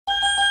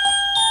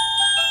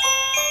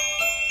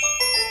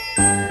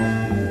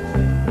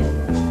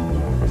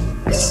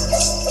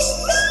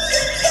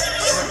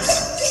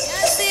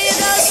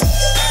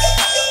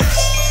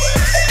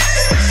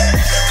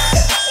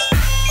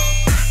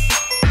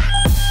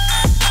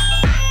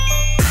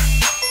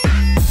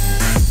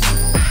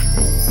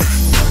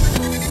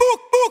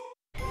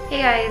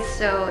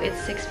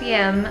6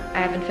 p.m. I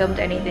haven't filmed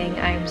anything.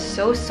 I'm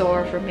so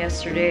sore from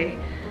yesterday.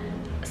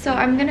 So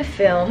I'm gonna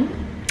film.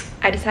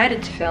 I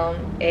decided to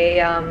film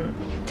a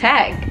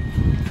tag.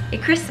 A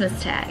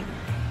Christmas tag.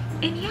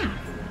 And yeah,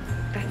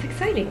 that's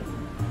exciting.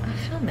 I'll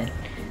film it.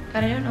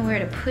 But I don't know where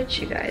to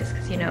put you guys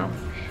because, you know,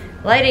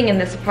 lighting in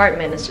this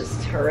apartment is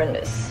just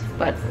horrendous.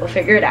 But we'll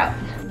figure it out.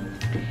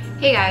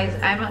 Hey guys,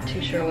 I'm not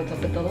too sure what's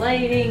up with the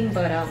lighting,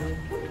 but I'm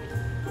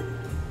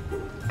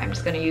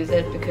just gonna use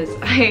it because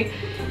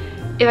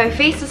if I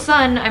face the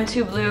sun, I'm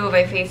too blue. If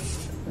I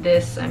face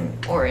this, I'm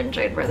orange.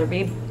 I'd rather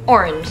be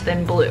orange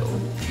than blue.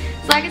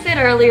 So like I said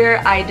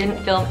earlier, I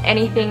didn't film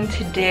anything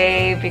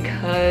today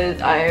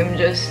because I'm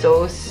just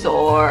so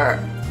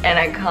sore and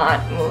I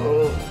can't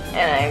move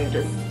and I'm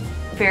just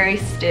very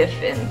stiff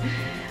and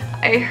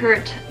I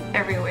hurt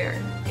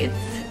everywhere. It's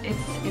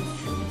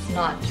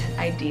not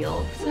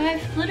ideal. So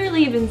I've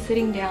literally been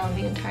sitting down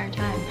the entire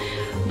time.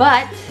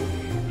 But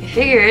I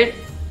figured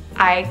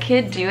I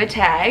could do a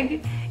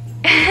tag.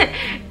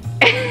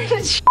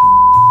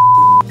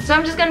 So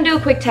I'm just gonna do a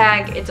quick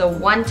tag. It's a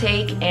one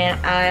take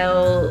and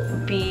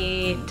I'll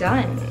be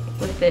done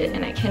with it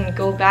and I can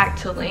go back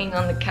to laying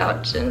on the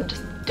couch and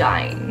just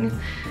dying.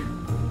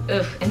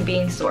 Ugh, and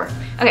being sore.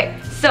 Okay,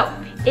 so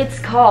it's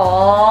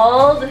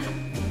called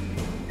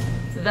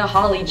the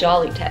Holly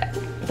Jolly tag.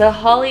 The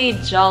Holly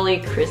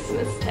Jolly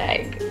Christmas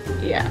tag.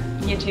 Yeah,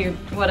 YouTube,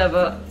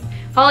 whatever.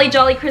 Holly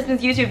Jolly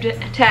Christmas YouTube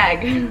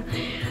tag.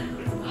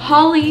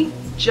 Holly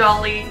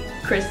Jolly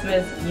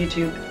Christmas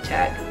YouTube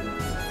tag.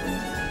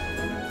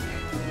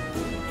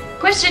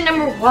 Question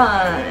number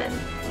 1.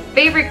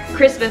 Favorite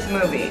Christmas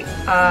movie?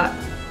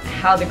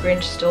 How the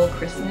Grinch Stole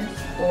Christmas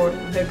or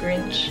The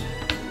Grinch?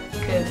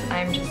 Because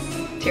I'm just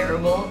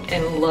terrible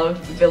and love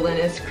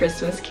villainous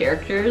Christmas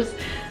characters.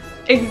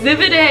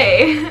 Exhibit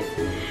A.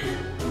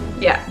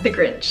 Yeah, The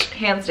Grinch,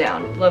 hands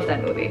down. Love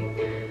that movie.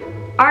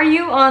 Are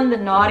you on the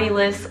naughty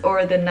list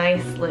or the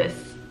nice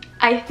list?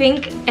 I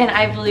think, and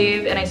I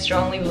believe, and I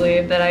strongly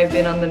believe that I've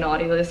been on the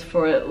naughty list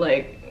for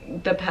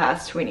like the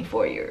past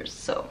 24 years,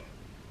 so.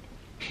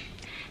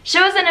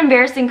 Show us an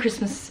embarrassing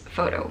Christmas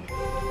photo.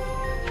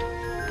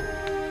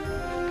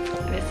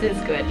 This is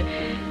good.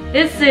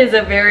 This is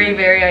a very,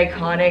 very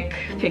iconic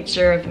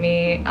picture of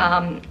me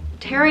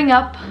tearing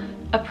up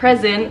a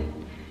present.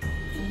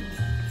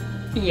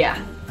 Yeah,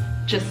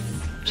 just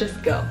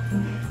go.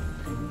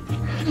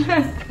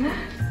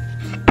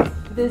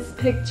 This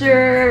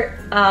picture,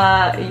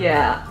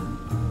 yeah.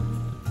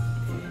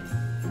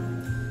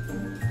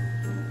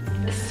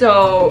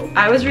 So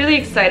I was really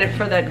excited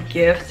for that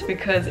gift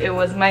because it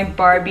was my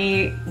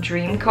Barbie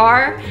dream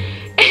car.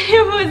 And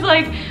it was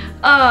like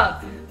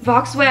a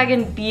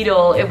Volkswagen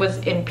Beetle. It was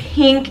in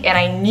pink and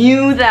I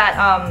knew that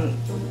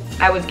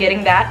I was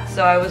getting that,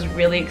 so I was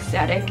really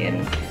ecstatic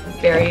and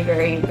very,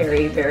 very,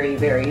 very, very,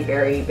 very,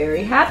 very,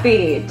 very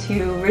happy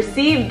to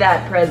receive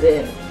that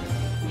present.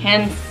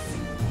 Hence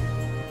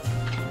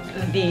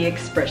the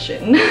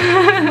expression.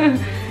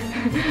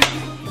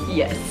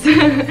 Yes,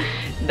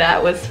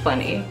 that was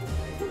funny.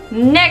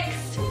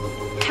 Next,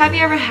 have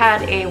you ever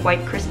had a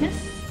white Christmas?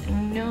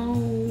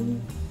 No,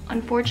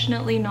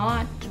 unfortunately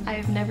not.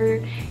 I've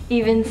never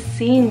even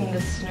seen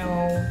the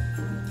snow.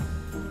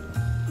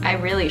 I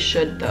really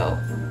should though.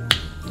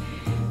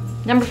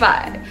 Number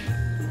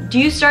 5. Do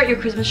you start your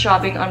Christmas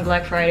shopping on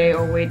Black Friday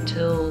or wait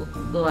till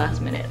the last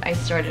minute? I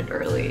started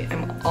early.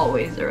 I'm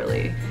always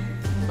early.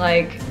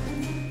 Like,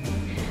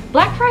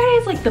 Black Friday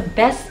is like the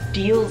best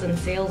deals and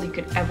sales you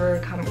could ever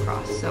come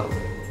across, so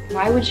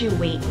why would you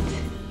wait?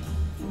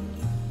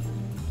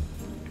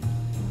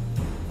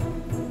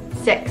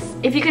 6.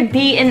 If you could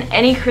be in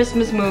any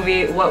Christmas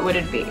movie, what would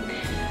it be?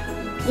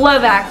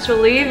 Love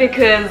Actually,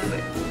 because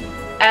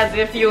as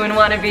if you would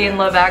want to be in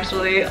Love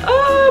Actually.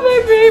 Oh,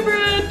 my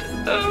favorite!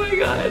 Oh my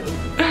god.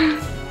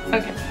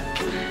 Okay.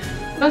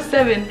 Oh,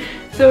 7.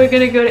 So we're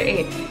gonna go to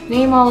 8.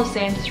 Name all of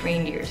Santa's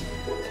reindeers.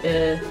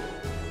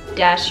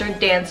 Dasher,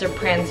 Dancer,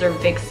 Prancer,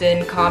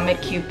 Vixen,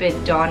 Comet,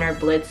 Cupid, Donner,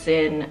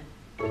 Blitzen,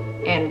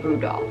 and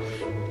Rudolph.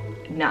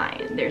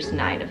 9. There's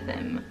 9 of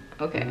them.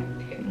 Okay.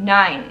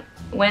 9.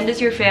 When does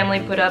your family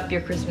put up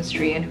your Christmas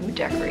tree and who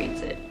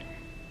decorates it?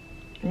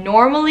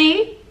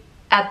 Normally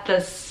at the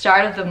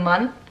start of the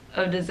month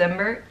of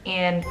December,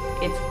 and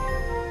it's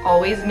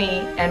always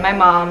me and my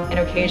mom and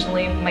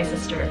occasionally my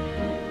sister,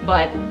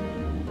 but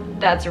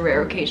that's a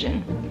rare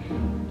occasion.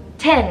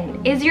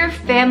 10. Is your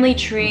family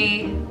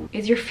tree 10.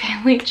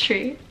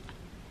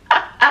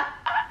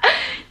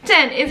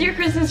 Is your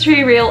Christmas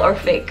tree real or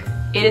fake?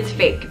 It is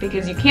fake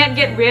because you can't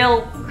get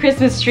real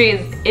Christmas trees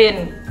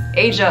in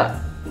Asia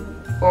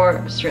or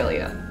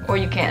Australia, or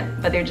you can,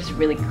 but they're just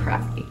really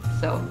crappy.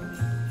 So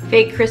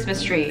fake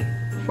Christmas tree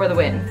for the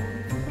win.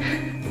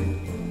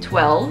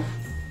 12.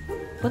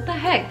 What the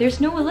heck? There's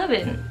no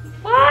 11.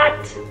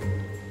 What?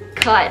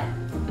 Cut.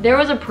 There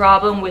was a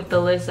problem with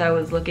the list I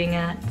was looking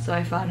at, so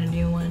I found a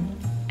new one.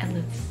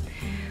 And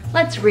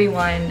let's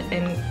rewind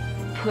and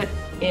put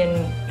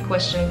in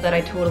questions that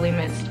I totally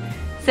missed.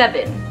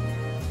 7.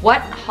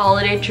 What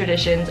holiday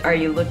traditions are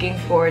you looking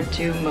forward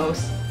to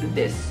most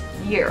this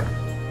year?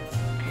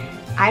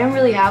 I don't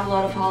really have a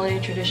lot of holiday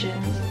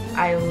traditions.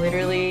 I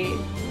literally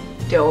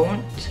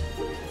don't.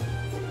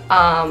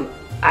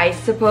 I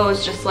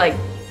suppose just like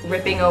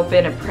ripping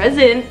open a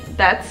present,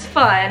 that's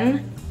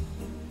fun.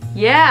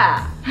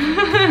 Yeah.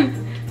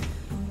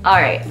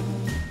 Alright,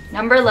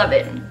 number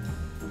 11.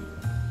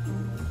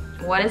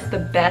 What is the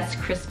best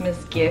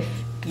Christmas gift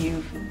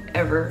you've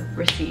ever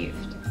received?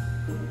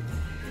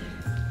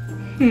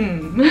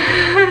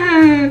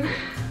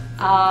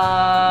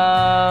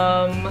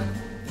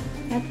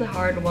 That's a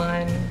hard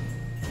one,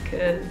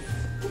 because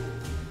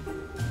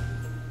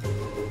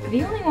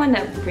the only one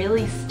that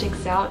really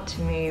sticks out to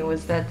me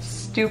was that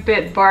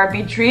stupid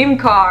Barbie dream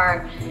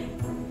car.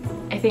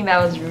 I think that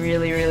was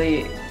really,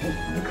 really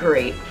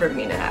great for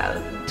me to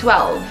have.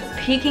 12.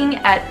 Peeking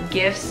at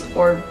gifts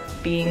or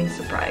being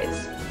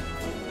surprised.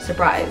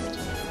 Surprised,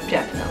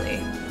 definitely.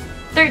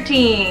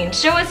 13.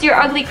 Show us your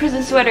ugly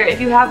Christmas sweater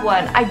if you have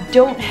one. I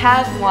don't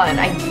have one.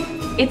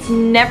 It's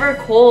never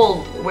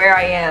cold where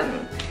I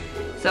am,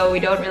 so we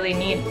don't really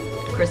need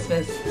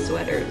Christmas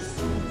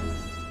sweaters.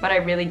 But I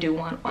really do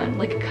want one,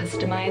 like a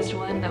customized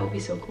one. That would be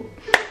so cool.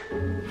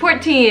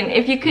 14.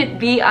 If you could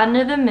be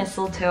under the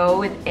mistletoe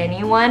with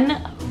anyone,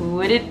 who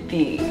would it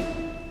be?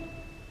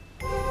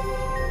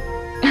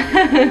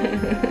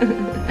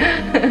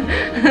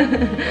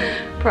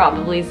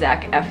 Probably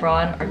Zac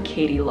Efron or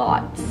Katie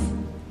Lotz.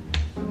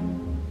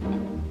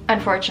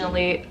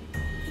 Unfortunately,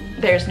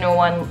 there's no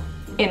one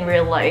in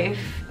real life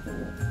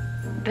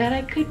that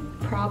I could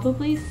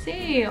probably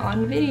see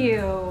on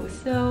video,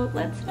 so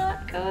let's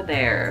not go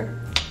there.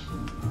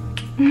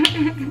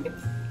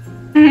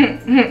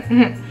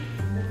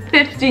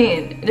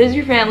 15. Does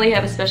your family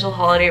have a special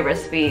holiday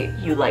recipe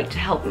you like to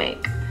help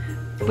make?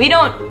 We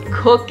don't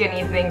cook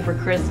anything for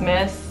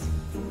Christmas.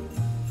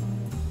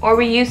 Or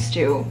we used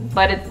to,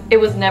 but it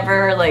was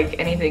never like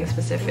anything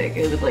specific.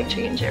 It would like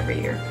change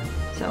every year.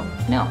 So,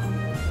 no.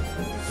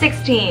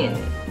 16.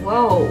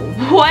 Whoa,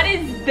 what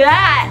is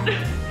that?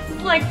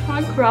 It's like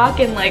punk rock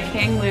and like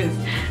hang loose.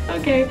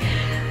 Okay.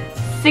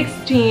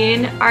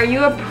 16. Are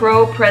you a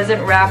pro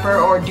present wrapper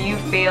or do you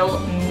fail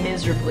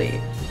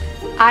miserably?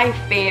 I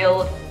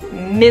fail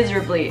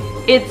miserably.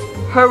 It's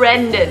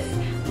horrendous.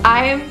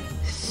 I am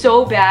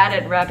so bad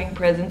at wrapping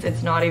presents,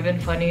 it's not even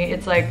funny.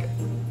 It's like,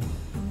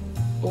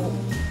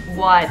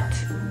 what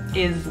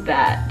is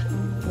that?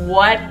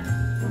 What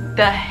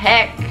the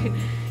heck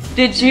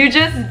did you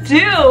just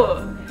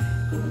do?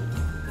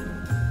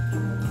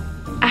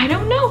 I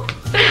don't know.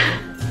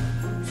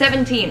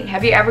 17.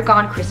 Have you ever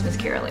gone Christmas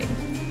caroling?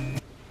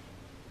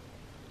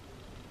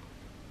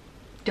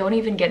 Don't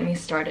even get me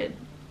started.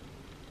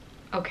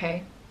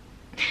 Okay.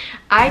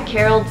 I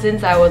caroled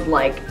since I was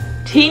like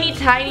teeny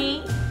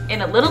tiny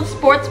in a little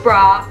sports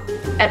bra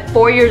at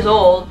 4 years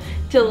old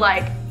to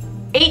like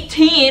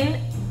 18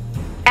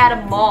 at a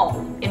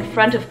mall in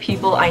front of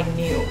people I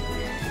knew.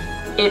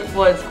 It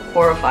was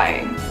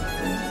horrifying.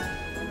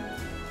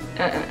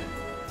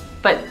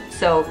 But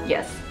so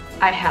yes,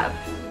 I have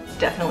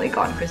definitely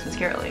gone Christmas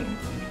caroling.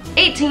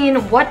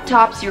 18. What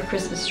tops your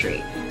Christmas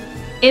tree?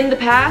 In the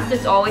past,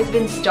 it's always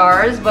been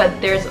stars, but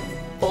there's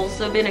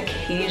also been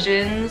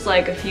occasions,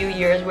 like a few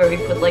years, where we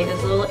put like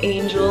this little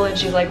angel and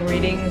she's like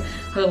reading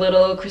her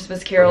little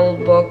Christmas Carol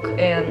book,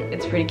 and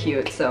it's pretty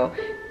cute. So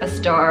a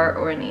star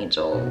or an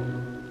angel.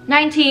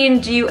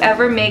 19. Do you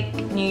ever make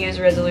New Year's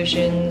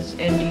resolutions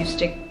and do you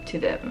stick to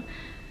them?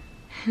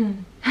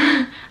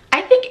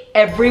 I think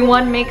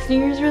everyone makes New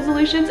Year's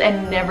resolutions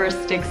and never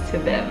sticks to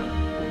them.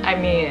 I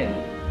mean,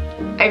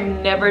 I've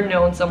never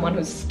known someone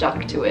who's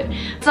stuck to it.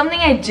 Something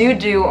I do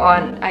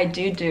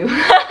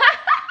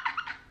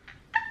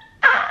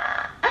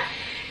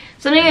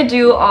Something I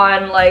do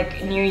on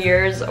like New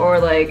Year's or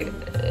like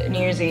New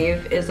Year's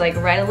Eve is like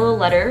write a little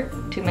letter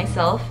to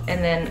myself,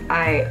 and then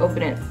I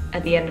open it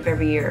at the end of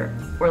every year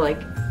or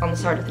like on the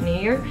start of the new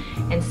year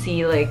and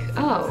see like,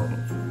 oh,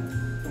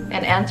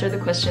 and answer the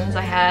questions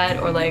I had,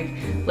 or like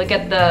look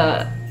at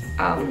the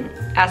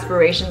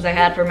aspirations I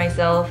had for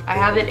myself. I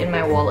have it in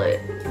my wallet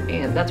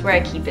and that's where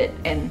I keep it,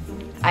 and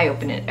I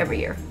open it every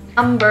year.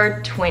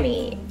 Number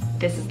 20.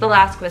 This is the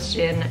last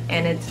question,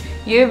 and it's,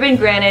 you've been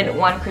granted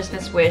one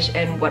Christmas wish,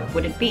 and what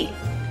would it be?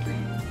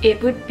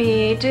 It would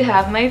be to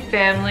have my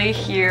family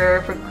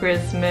here for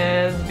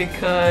Christmas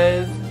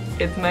because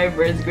it's my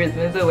first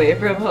Christmas away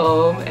from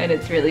home and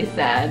it's really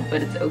sad,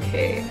 but it's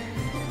okay.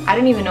 I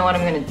don't even know what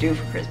I'm gonna do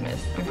for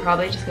Christmas. I'm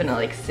probably just gonna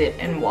like sit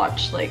and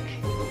watch like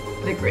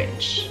The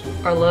Grinch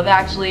or Love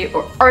Actually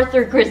or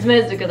Arthur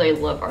Christmas because I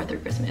love Arthur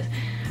Christmas.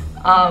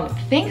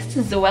 Thanks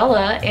to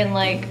Zoella and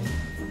like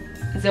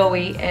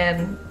Zoe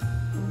and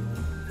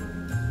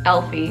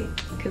Elfie,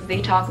 because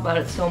they talk about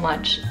it so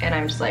much and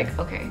I'm just like,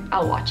 okay,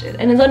 I'll watch it.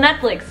 And it's on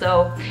Netflix,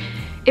 so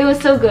it was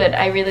so good.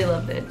 I really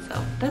loved it.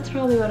 So that's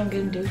probably what I'm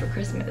gonna do for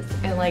Christmas,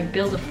 and like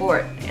build a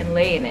fort and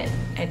lay in it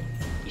and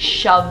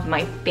shove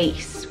my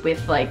face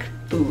with like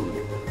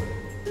food.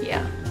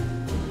 Yeah,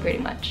 pretty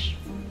much.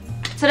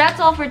 So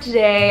that's all for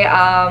today.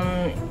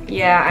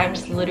 Yeah, I'm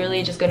just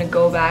literally just gonna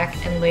go back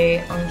and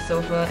lay on the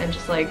sofa and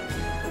just like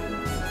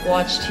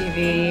watch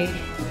TV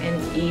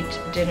and eat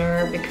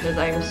dinner because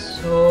I'm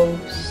so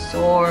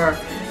sore.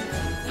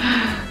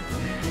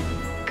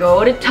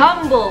 Go to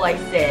tumble, I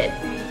said.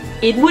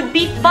 It would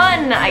be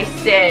fun, I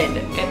said.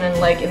 And then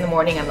like in the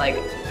morning I'm like,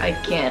 I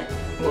can't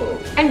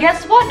move. And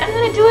guess what? I'm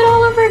gonna do it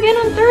all over again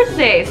on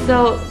Thursday.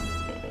 So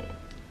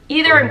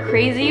either I'm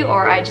crazy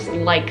or I just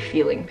like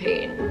feeling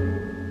pain.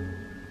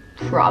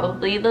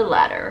 Probably the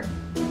latter.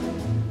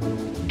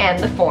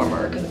 And the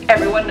former, because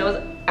everyone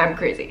knows I'm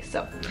crazy,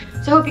 so.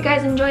 So I hope you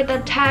guys enjoyed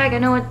that tag. I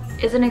know it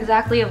isn't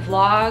exactly a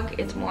vlog,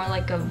 it's more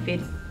like a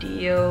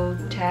video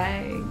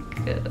tag.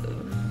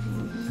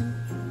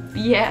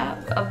 Yeah,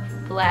 a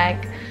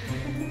flag.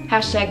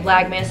 Hashtag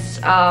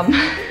Vlogmas.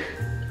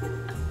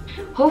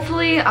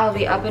 Hopefully I'll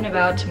be up and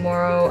about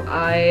tomorrow.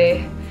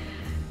 I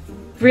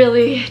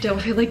really don't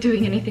feel like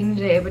doing anything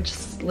today, but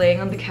just laying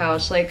on the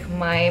couch. Like,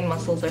 my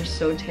muscles are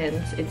so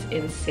tense, it's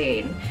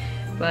insane.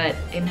 But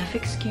enough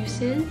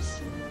excuses.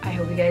 I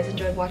hope you guys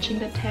enjoyed watching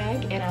the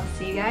tag, and I'll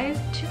see you guys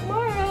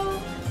tomorrow.